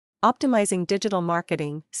Optimizing Digital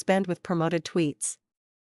Marketing Spend with Promoted Tweets.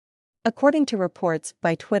 According to reports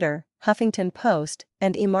by Twitter, Huffington Post,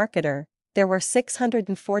 and eMarketer, there were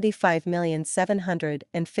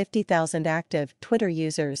 645,750,000 active Twitter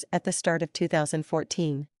users at the start of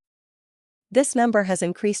 2014. This number has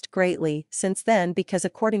increased greatly since then because,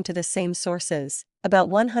 according to the same sources, about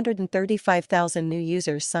 135,000 new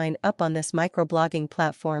users sign up on this microblogging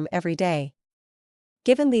platform every day.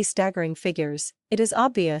 Given these staggering figures, it is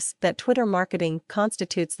obvious that Twitter marketing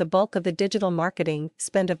constitutes the bulk of the digital marketing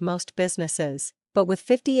spend of most businesses, but with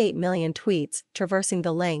 58 million tweets traversing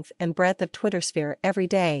the length and breadth of Twittersphere every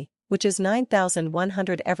day, which is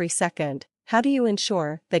 9,100 every second, how do you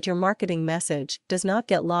ensure that your marketing message does not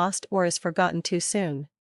get lost or is forgotten too soon?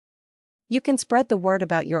 You can spread the word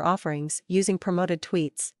about your offerings using promoted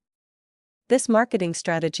tweets. This marketing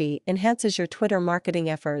strategy enhances your Twitter marketing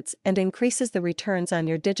efforts and increases the returns on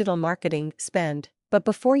your digital marketing spend. But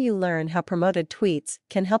before you learn how promoted tweets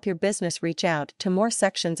can help your business reach out to more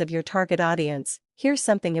sections of your target audience, here's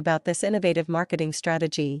something about this innovative marketing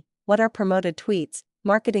strategy. What are promoted tweets?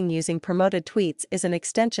 Marketing using promoted tweets is an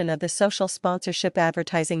extension of the social sponsorship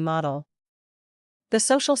advertising model. The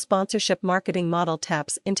social sponsorship marketing model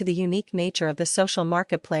taps into the unique nature of the social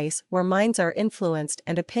marketplace where minds are influenced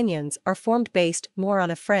and opinions are formed based more on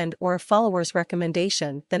a friend or a follower's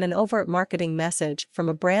recommendation than an overt marketing message from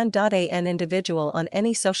a brand. An individual on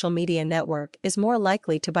any social media network is more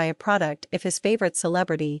likely to buy a product if his favorite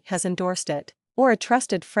celebrity has endorsed it, or a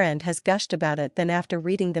trusted friend has gushed about it than after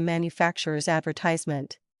reading the manufacturer's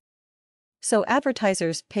advertisement. So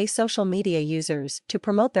advertisers pay social media users to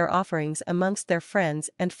promote their offerings amongst their friends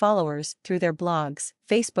and followers through their blogs,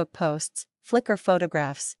 Facebook posts, Flickr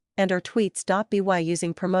photographs, and/or tweets. By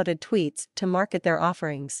using promoted tweets to market their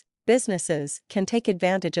offerings, businesses can take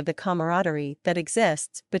advantage of the camaraderie that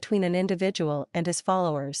exists between an individual and his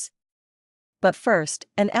followers. But first,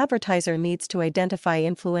 an advertiser needs to identify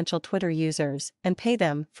influential Twitter users and pay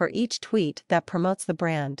them for each tweet that promotes the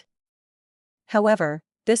brand. However,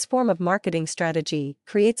 this form of marketing strategy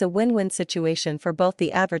creates a win-win situation for both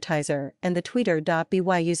the advertiser and the tweeter.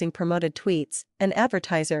 By using promoted tweets, an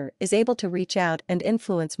advertiser is able to reach out and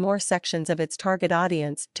influence more sections of its target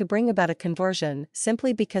audience to bring about a conversion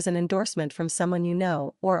simply because an endorsement from someone you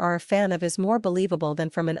know or are a fan of is more believable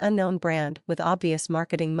than from an unknown brand with obvious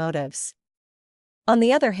marketing motives. On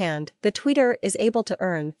the other hand, the tweeter is able to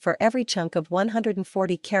earn for every chunk of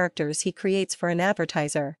 140 characters he creates for an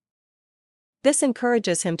advertiser. This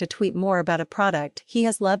encourages him to tweet more about a product he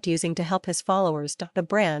has loved using to help his followers. The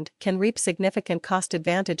brand can reap significant cost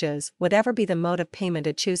advantages, whatever be the mode of payment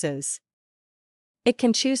it chooses. It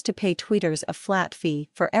can choose to pay tweeters a flat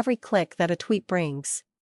fee for every click that a tweet brings.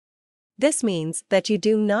 This means that you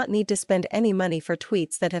do not need to spend any money for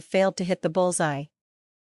tweets that have failed to hit the bullseye.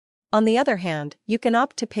 On the other hand, you can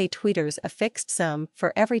opt to pay tweeters a fixed sum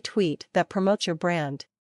for every tweet that promotes your brand.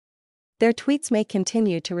 Their tweets may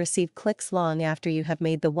continue to receive clicks long after you have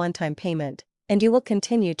made the one-time payment, and you will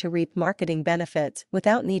continue to reap marketing benefits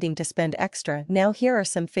without needing to spend extra. Now here are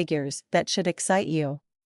some figures that should excite you.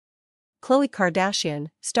 Khloe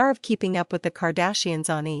Kardashian, star of Keeping Up with the Kardashians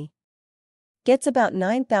on E! Gets about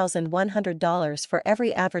 $9,100 for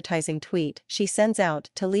every advertising tweet she sends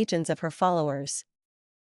out to legions of her followers.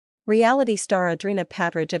 Reality star Audrina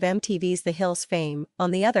Patridge of MTV's The Hills fame,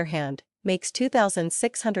 on the other hand, makes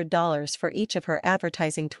 $2,600 for each of her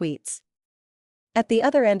advertising tweets. At the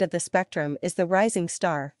other end of the spectrum is the rising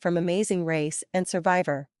star from Amazing Race and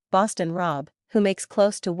Survivor, Boston Rob, who makes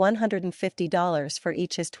close to $150 for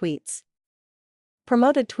each his tweets.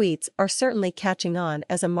 Promoted tweets are certainly catching on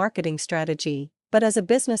as a marketing strategy, but as a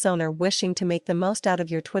business owner wishing to make the most out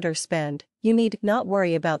of your Twitter spend, you need not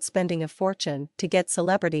worry about spending a fortune to get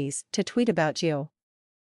celebrities to tweet about you.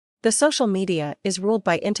 The social media is ruled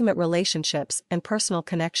by intimate relationships and personal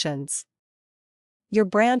connections. Your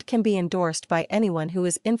brand can be endorsed by anyone who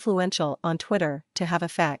is influential on Twitter to have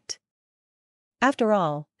effect. After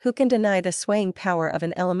all, who can deny the swaying power of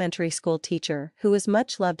an elementary school teacher who is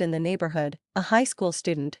much loved in the neighborhood, a high school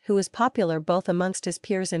student who is popular both amongst his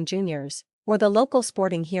peers and juniors, or the local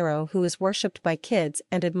sporting hero who is worshipped by kids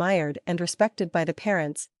and admired and respected by the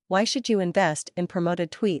parents? Why should you invest in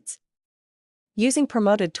promoted tweets? Using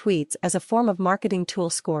promoted tweets as a form of marketing tool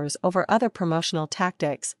scores over other promotional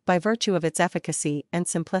tactics by virtue of its efficacy and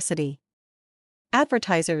simplicity.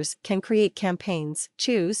 Advertisers can create campaigns,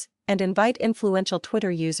 choose, and invite influential Twitter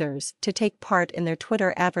users to take part in their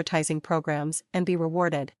Twitter advertising programs and be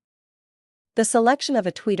rewarded. The selection of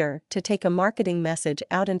a tweeter to take a marketing message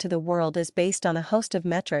out into the world is based on a host of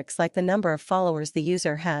metrics like the number of followers the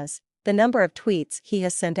user has, the number of tweets he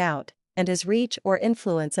has sent out, and his reach or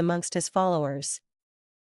influence amongst his followers.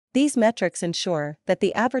 These metrics ensure that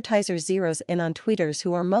the advertiser zeroes in on tweeters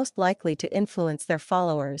who are most likely to influence their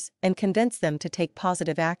followers and convince them to take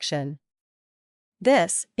positive action.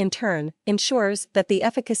 This, in turn, ensures that the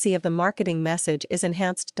efficacy of the marketing message is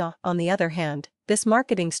enhanced. On the other hand, this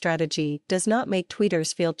marketing strategy does not make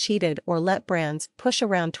tweeters feel cheated or let brands push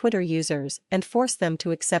around Twitter users and force them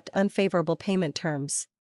to accept unfavorable payment terms.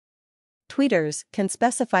 Tweeters can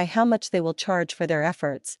specify how much they will charge for their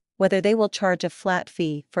efforts, whether they will charge a flat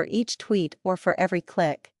fee for each tweet or for every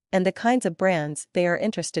click, and the kinds of brands they are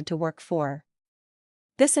interested to work for.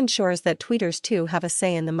 This ensures that tweeters too have a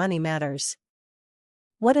say in the money matters.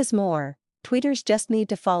 What is more, tweeters just need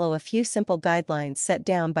to follow a few simple guidelines set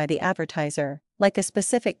down by the advertiser, like a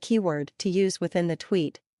specific keyword to use within the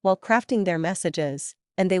tweet, while crafting their messages,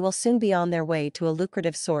 and they will soon be on their way to a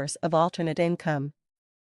lucrative source of alternate income.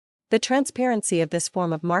 The transparency of this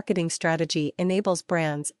form of marketing strategy enables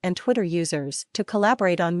brands and Twitter users to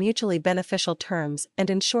collaborate on mutually beneficial terms and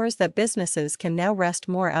ensures that businesses can now wrest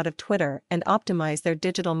more out of Twitter and optimize their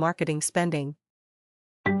digital marketing spending.